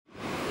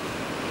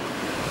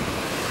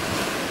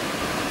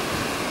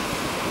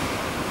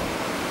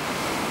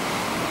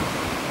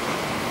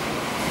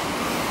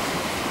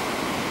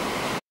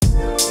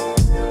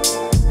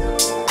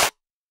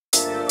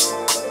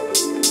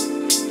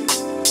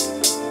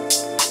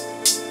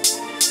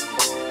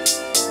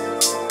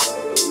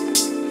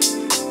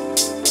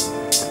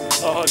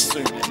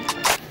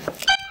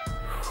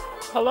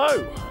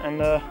Hello, and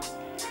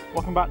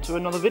welcome back to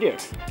another video.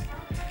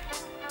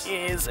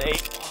 It is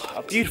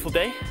a beautiful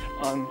day.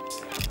 I'm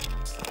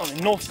in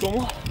North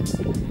Cornwall,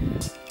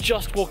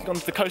 just walking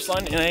onto the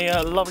coastline in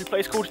a lovely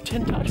place called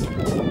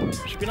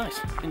Tintagel. Should be nice.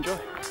 Enjoy.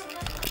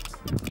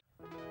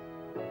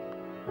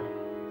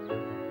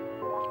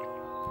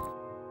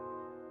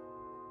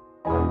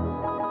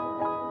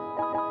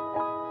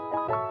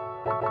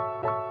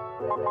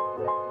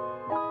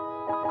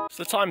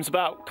 So the time's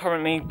about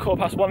currently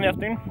 1:15 in the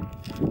afternoon.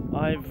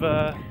 I've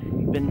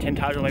been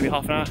Tintagel maybe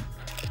half an hour,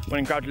 went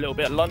and grabbed a little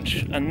bit of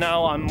lunch, and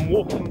now I'm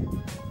walking.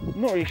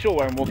 I'm not really sure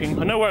where I'm walking.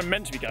 I know where I'm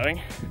meant to be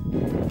going.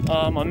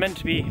 I'm meant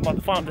to be, well,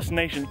 the final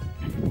destination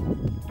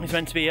is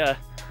meant to be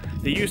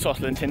the youth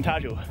hostel in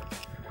Tintagel.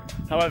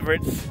 However,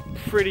 it's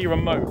pretty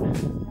remote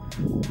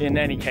in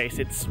any case.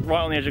 It's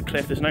right on the edge of a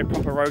cliff, there's no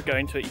proper road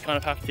going to it, you kind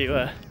of have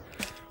to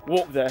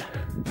walk there.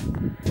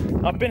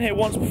 I've been here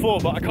once before,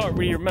 but I can't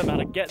really remember how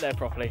to get there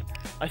properly.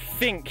 I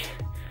think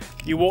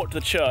you walk to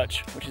the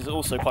church, which is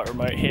also quite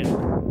remote here,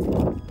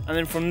 and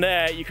then from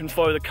there you can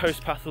follow the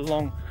coast path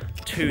along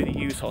to the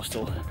youth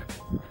hostel.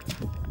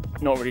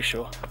 Not really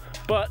sure,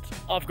 but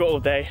I've got all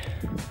day,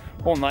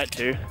 all night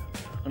too.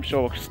 I'm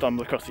sure we'll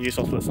stumble across the youth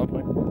hostel at some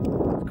point.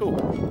 It's cool.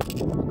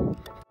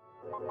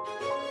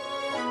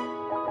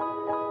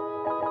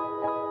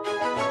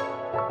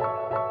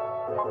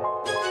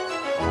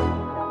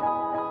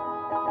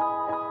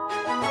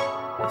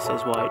 It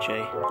says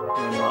YHA,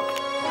 we're in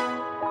luck.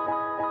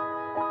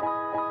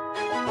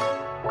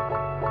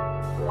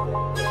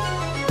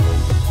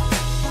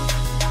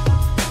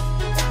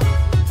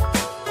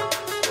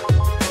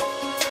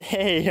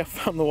 Hey, I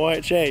found the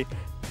YHA.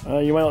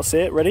 You might not see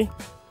it, ready?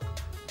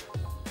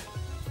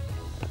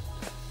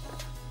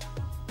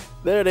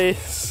 There it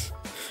is.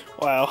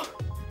 Wow,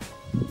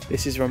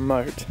 this is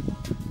remote.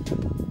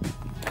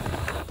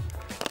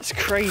 It's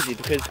crazy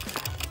because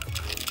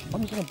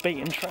I'm just on a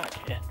beaten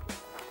track here.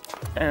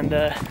 And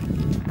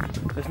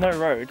there's no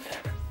roads,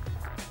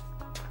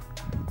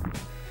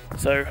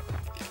 so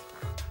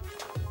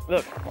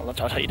look, I'll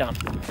take you down.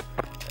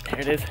 Here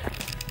it is.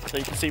 So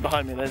you can see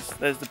behind me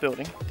there's the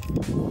building.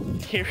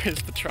 Here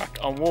is the track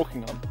I'm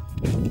walking on,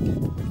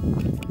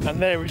 and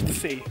there is the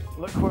sea.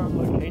 Look where I'm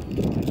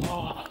located.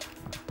 Oh,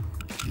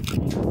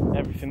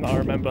 everything that I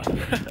remember.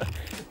 The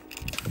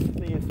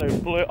sea is so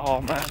blue.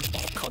 Oh man,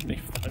 oh god, me.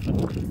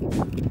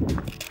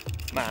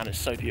 Man, it's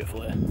so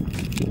beautiful here.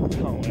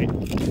 Can't wait.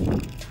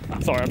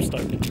 Sorry, I'm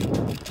stoked.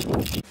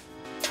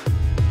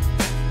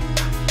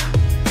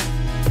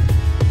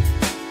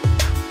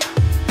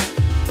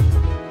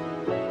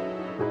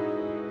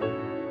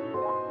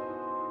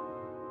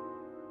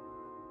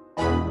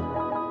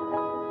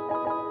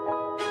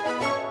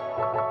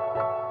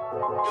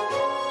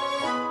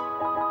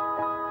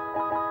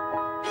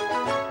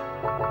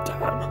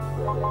 Damn.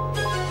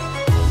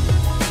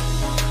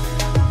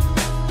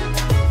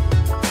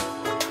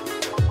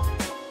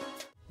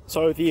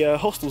 So the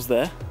hostel's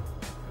there,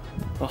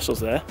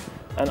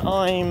 and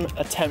I'm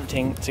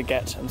attempting to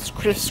get and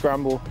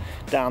scramble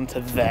down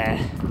to there.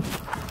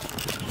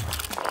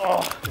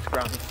 Oh, this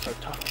ground is so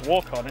tough to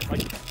walk on. It's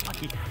like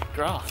lucky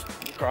grass.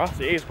 Grass,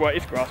 it is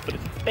grass, but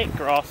it's thick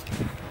grass.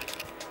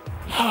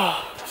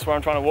 That's where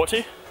I'm trying to walk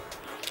to.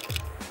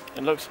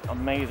 It looks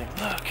amazing.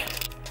 Look,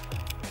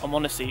 I'm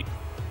honestly,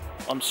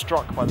 I'm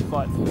struck by the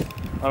sights.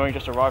 I only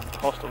just arrived at the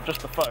hostel, just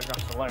the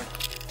photographs alone.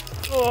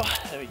 Oh,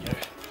 there we go.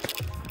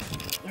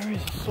 There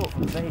is a sort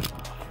of vague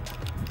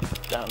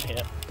path down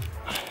here.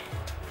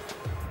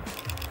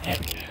 There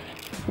we go.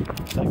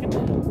 Second.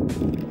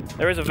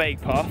 There is a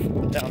vague path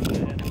down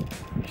there.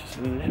 It's just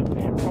a little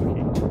bit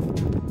rocky.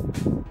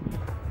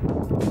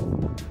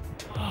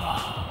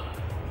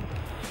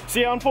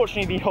 See,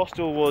 unfortunately, the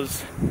hostel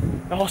was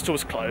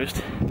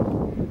closed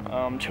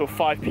till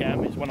 5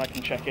 PM is when I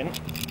can check in.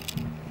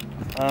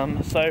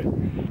 So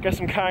guess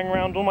I'm carrying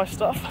around all my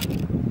stuff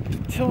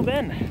till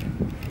then.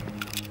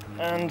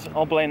 And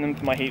I'll blame them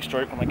for my heat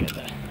stroke when I get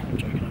there. I'm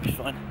joking, I'll be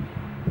fine.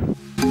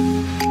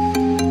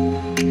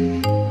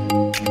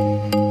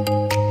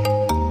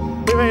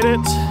 We made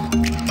it!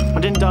 I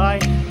didn't die.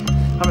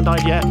 Haven't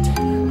died yet.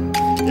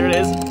 Here it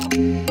is.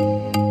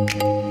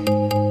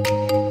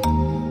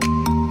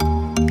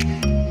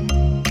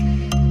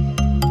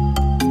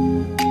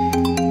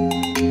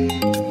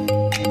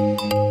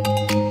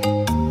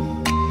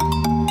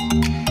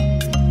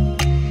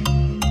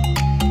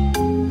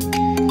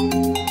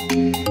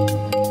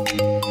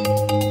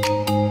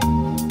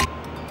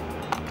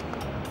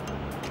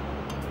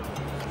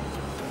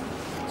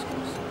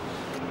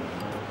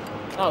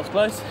 That was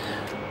close.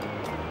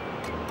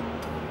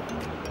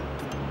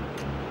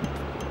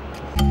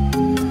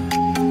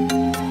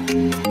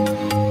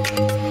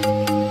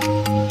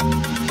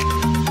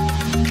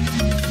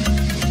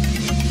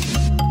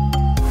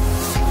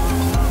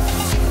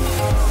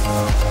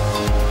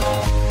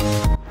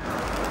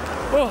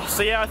 Oh,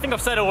 so yeah, I think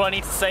I've said all I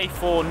need to say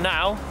for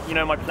now. You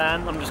know my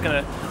plan. I'm just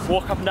gonna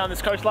walk up and down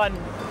this coastline,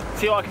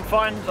 see what I can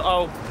find.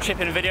 I'll chip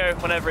in a video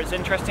whenever it's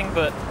interesting,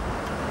 but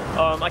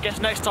I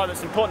guess next time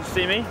it's important to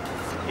see me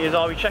is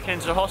I'll be checking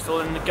into the hostel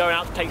and going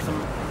out to take some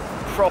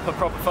proper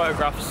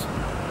photographs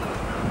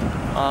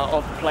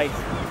of the place.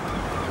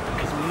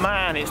 Because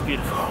man, it's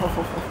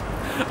beautiful.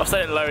 I've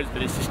said it loads, but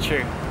this is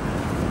true.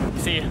 You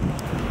see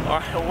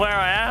where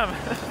I am?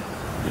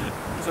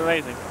 It's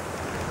amazing.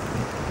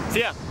 So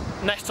yeah,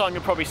 next time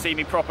you'll probably see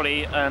me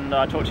properly and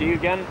talk to you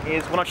again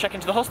is when I check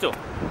into the hostel.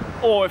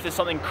 Or if there's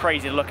something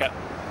crazy to look at,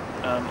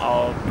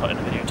 I'll put in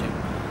a video too.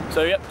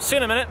 So yep, see you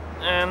in a minute,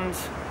 and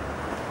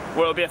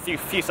well, it'll be a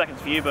few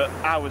seconds for you, but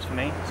hours for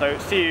me. So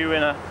see you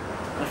in a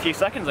few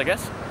seconds, I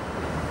guess.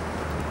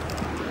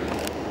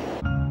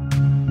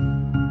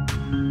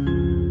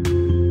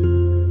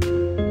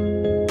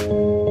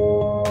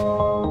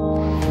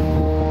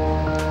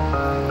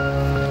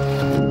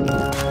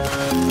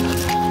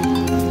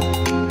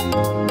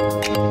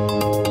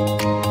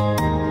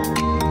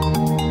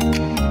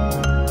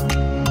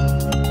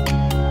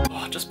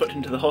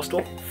 The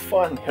hostel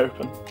finally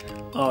open.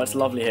 Oh, it's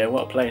lovely here.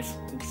 What a place.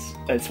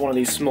 It's one of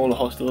these smaller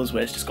hostels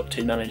where it's just got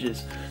 2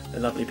 managers. They're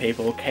lovely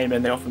people. Came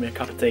in, they offered me a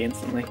cup of tea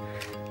instantly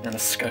and a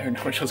scone,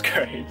 which was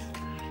great.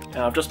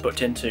 Now I've just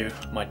booked into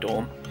my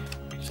dorm.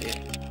 See,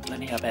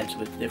 many have beds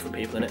with different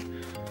people in it.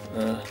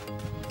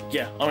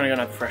 Yeah, I'm gonna go and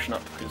have a freshen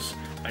up because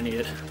I need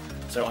it.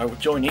 So I will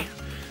join you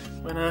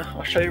when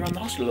I'll show you around the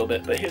hostel a little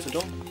bit. But here's the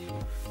dorm.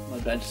 My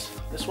bed's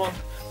this one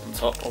on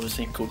top.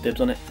 Obviously, called dibs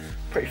on it.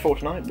 Pretty full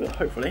tonight, but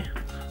hopefully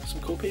some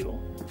cool people.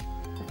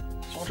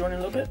 So I'll join in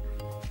a little bit.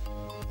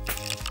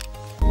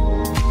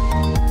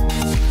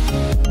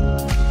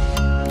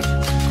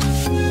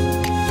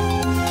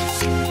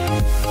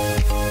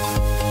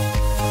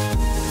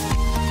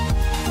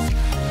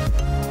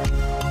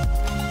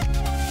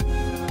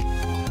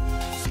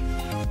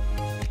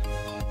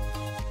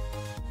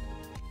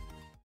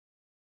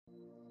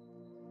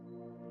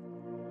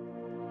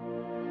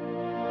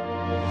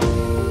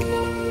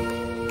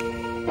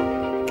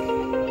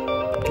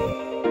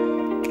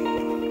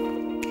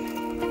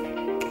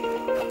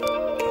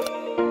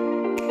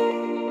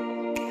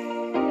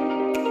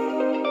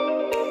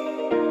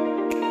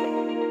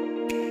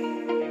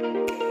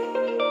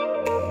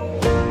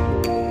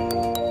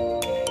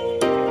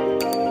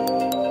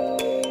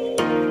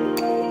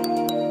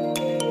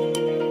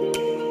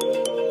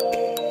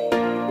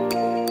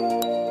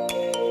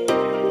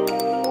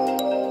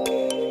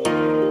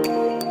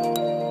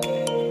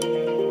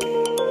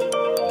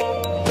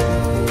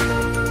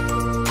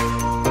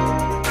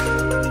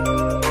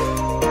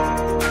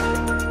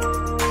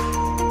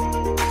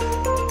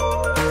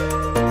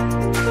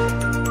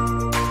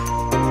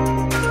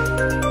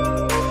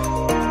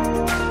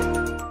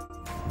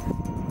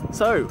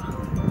 So,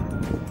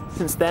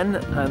 since then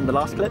and the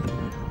last clip,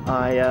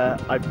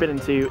 I've been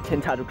into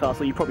Tintagel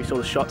Castle. You probably saw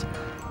the shot.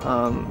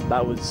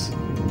 That was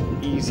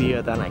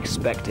easier than I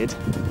expected.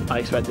 I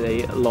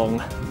expected a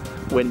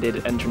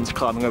long-winded entrance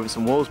climbing over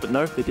some walls, but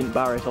no, they didn't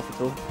barrier it off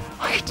at all.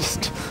 I could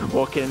just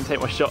walk in, take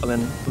my shot, and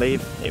then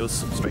leave. It was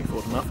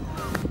straightforward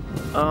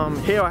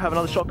enough. Here I have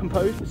another shot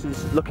composed. This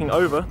is looking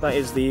over. That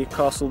is the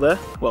castle there.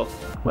 Well,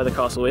 where the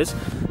castle is.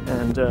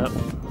 And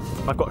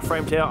I've got it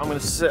framed here. I'm going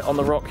to sit on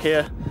the rock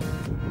here.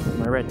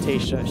 My red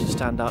t-shirt should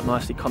stand out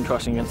nicely,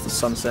 contrasting against the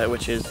sunset,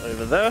 which is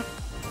over there.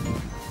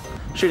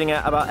 Shooting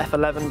at about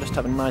f11, just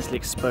have a nicely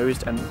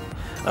exposed and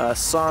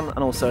sun, and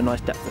also a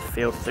nice depth of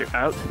field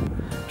throughout.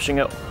 Shooting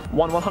at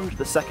 1/100th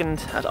a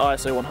second at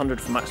ISO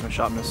 100 for maximum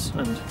sharpness,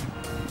 and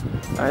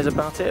that is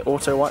about it.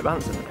 Auto white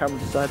balance, and the camera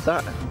decides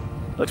that.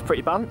 Looks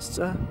pretty balanced.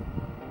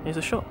 Here's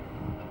a shot.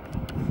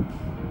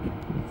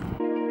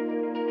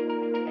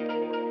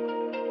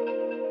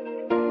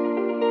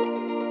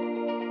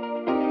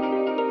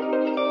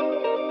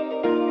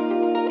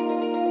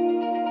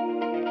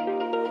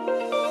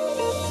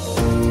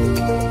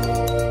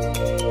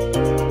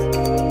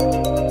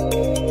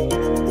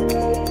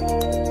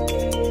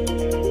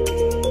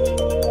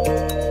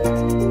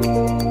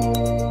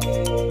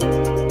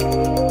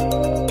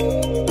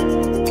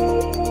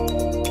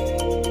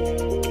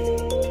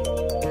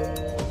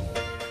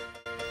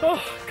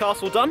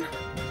 Castle done.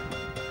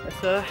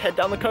 Let's head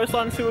down the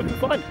coastline and see what we can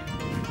find.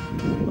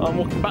 I'm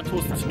walking back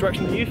towards this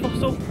direction of the youth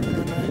hostel.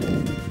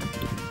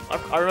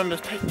 I remember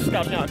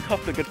scouting out a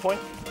couple of good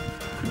points.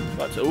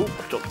 But oh,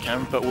 I've dropped the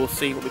camera, but we'll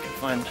see what we can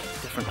find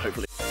different,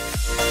 hopefully.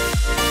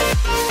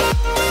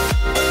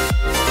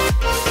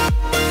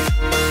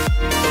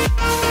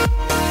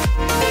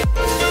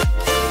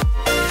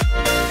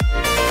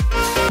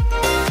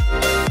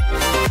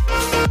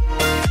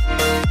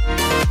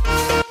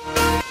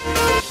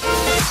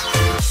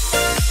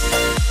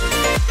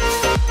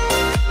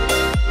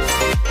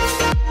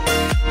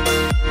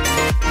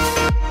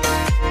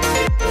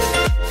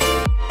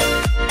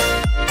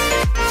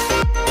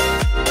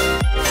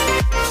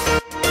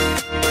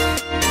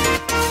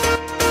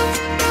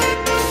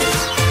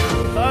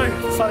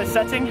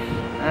 Setting,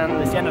 and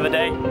it's the end of the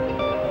day.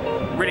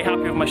 Really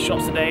happy with my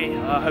shots today.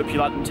 I hope you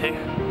like them too.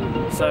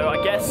 So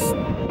I guess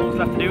all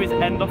left to do is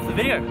end off the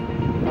video.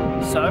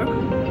 So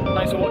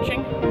thanks for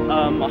watching.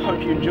 I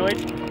hope you enjoyed,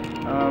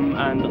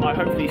 and I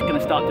hopefully going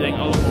to start doing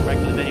a lot more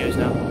regular videos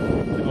now.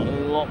 We've got a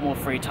lot more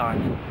free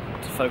time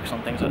to focus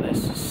on things like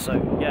this.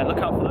 So yeah, look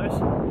out for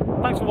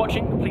those. Thanks for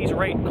watching. Please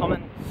rate,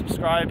 comment,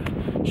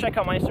 subscribe. Check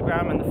out my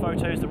Instagram and the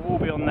photos, they'll all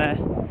be on there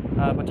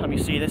by the time you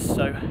see this,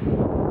 so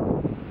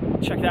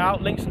check it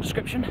out, links in the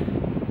description.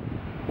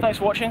 Thanks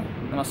for watching,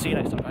 and I'll see you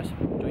next time,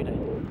 guys.